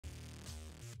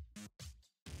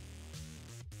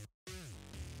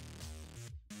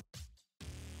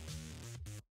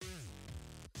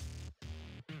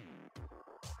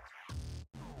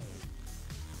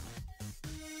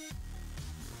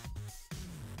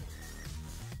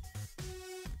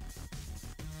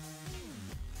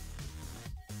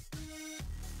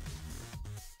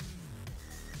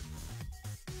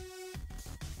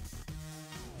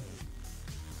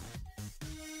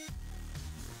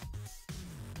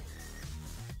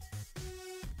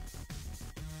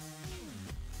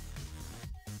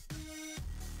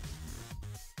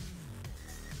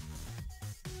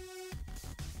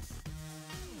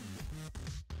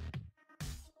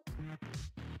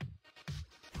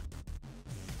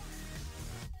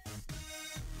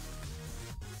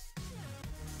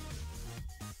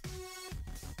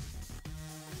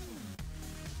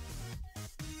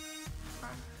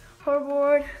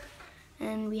hoverboard,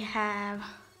 and we have,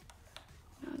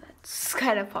 that's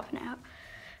kind of popping out.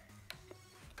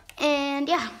 And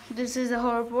yeah, this is a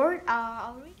hoverboard.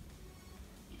 I'll read.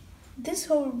 This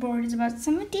hoverboard is about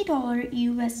 $70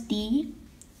 USD.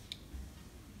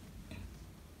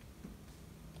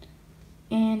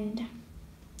 And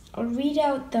I'll read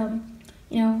out the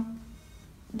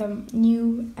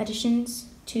new additions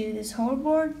to this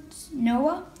hoverboard.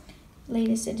 Noah,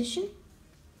 latest edition.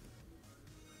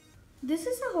 This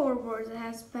is a hoverboard that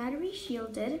has battery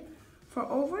shielded for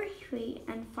overheat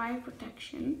and fire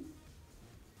protection.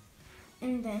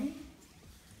 And then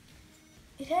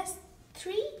it has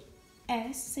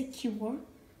 3S secure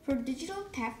for digital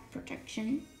theft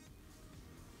protection.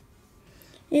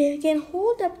 It can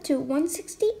hold up to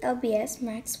 160 lbs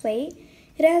max weight.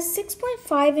 It has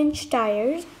 6.5-inch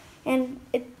tires and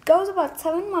it goes about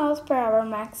 7 miles per hour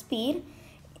max speed.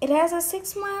 It has a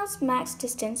 6 miles max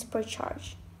distance per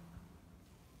charge.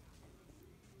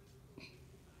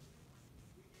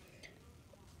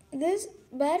 This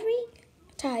battery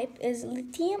type is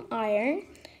lithium iron.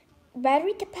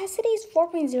 Battery capacity is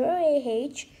 4.0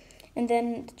 Ah. And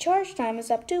then the charge time is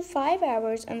up to 5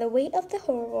 hours, and the weight of the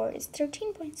hoverboard is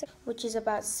 13.6, which is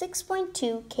about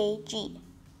 6.2 kg.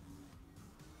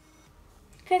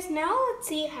 Guys, now let's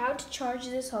see how to charge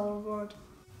this hoverboard.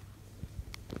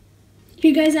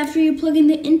 Here guys, after you plug in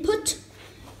the input,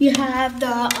 you have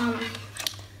the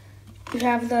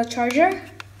charger,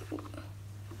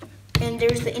 and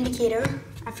there's the indicator.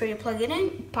 After you plug it in,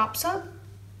 it pops up.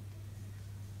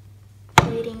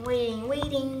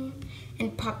 Waiting,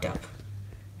 and popped up.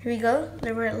 Here we go,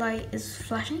 the red light is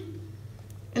flashing.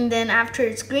 And then after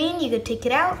it's green, you can take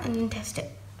it out and then test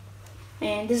it.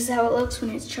 And this is how it looks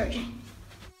when it's charging.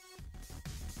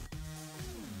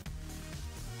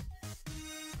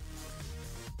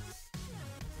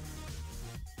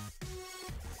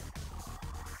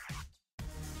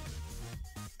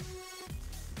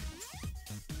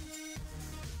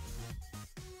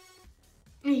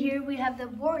 And here we have the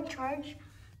board charge.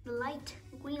 The light,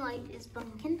 the green light is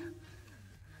blinking.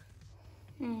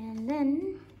 And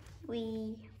then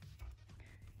we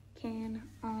can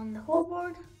on the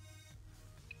hoverboard.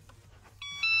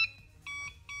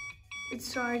 It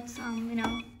starts,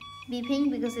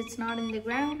 beeping because it's not in the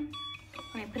ground.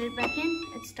 When I put it back in,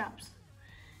 it stops.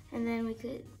 And then we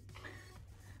could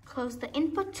close the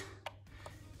input,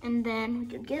 and then we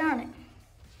could get on it.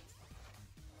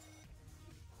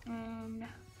 And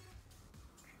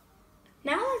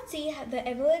now let's see the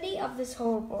ability of this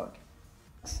hoverboard.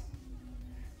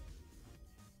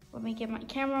 Let me get my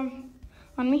camera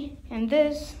on me, and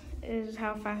this is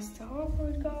how fast the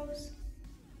hoverboard goes.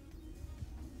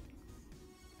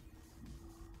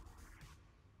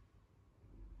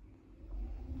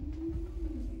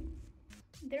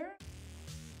 There.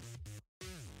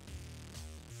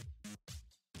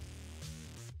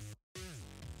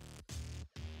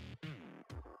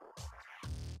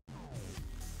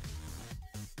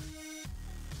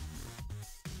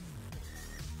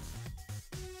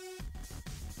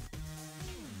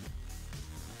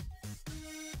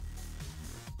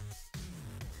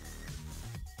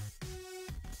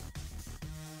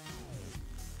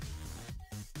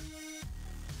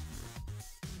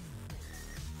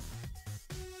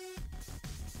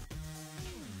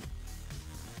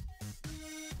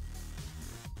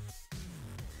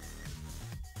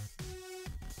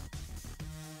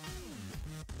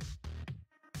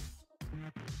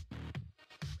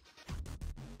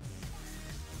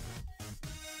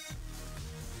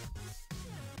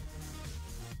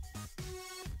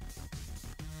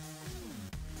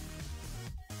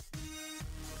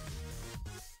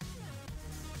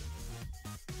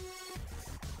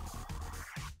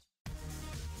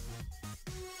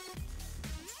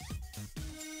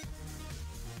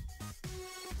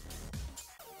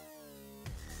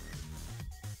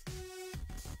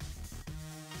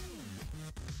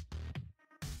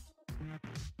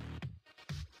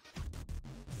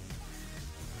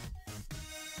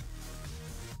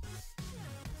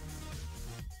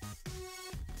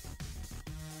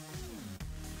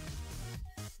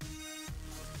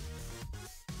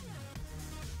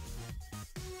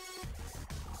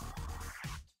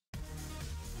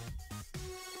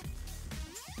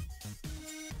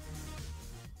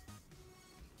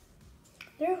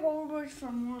 There are hoverboards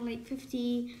for more like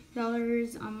 $50,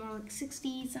 more like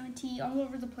 $60, $70, all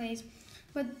over the place.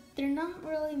 But they're not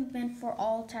really meant for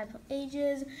all type of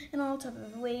ages and all type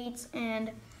of weights. And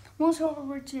most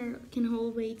hoverboards can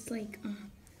hold weights like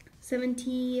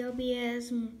 70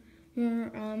 lbs.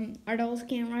 More adults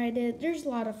can't ride it. There's a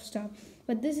lot of stuff.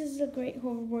 But this is a great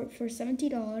hoverboard for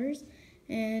 $70,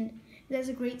 and It has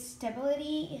a great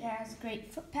stability. It has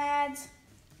great foot pads.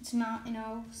 It's not,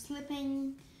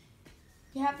 slipping.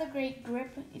 You have the great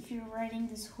grip if you're riding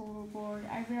this hoverboard.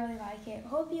 I really like it.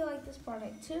 Hope you like this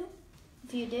product too.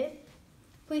 If you did,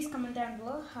 please comment down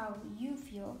below how you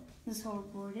feel this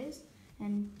hoverboard is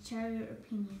and share your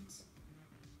opinions.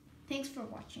 Thanks for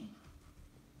watching.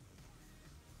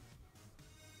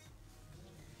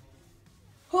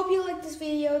 Hope you like this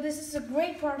video. This is a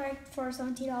great product for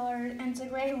 $70 and it's a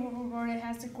great hoverboard. It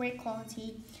has a great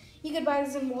quality. You could buy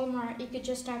this in Walmart. You could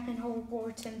just type in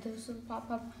hoverboards and this will pop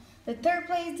up. The third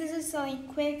place, this is selling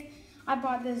quick. I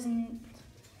bought this in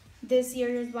this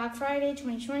year's Black Friday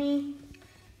 2020.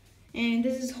 And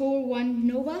this is Hover1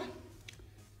 Nova.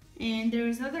 And there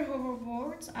is other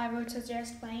hoverboards. I would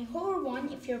suggest buying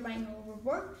Hover1 if you're buying a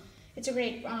hoverboard. It's a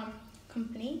great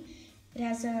company. It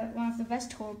has one of the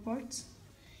best hoverboards.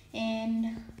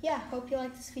 And yeah, hope you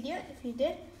liked this video. If you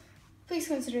did, please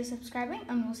consider subscribing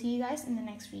and we'll see you guys in the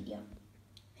next video.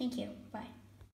 Thank you. Bye.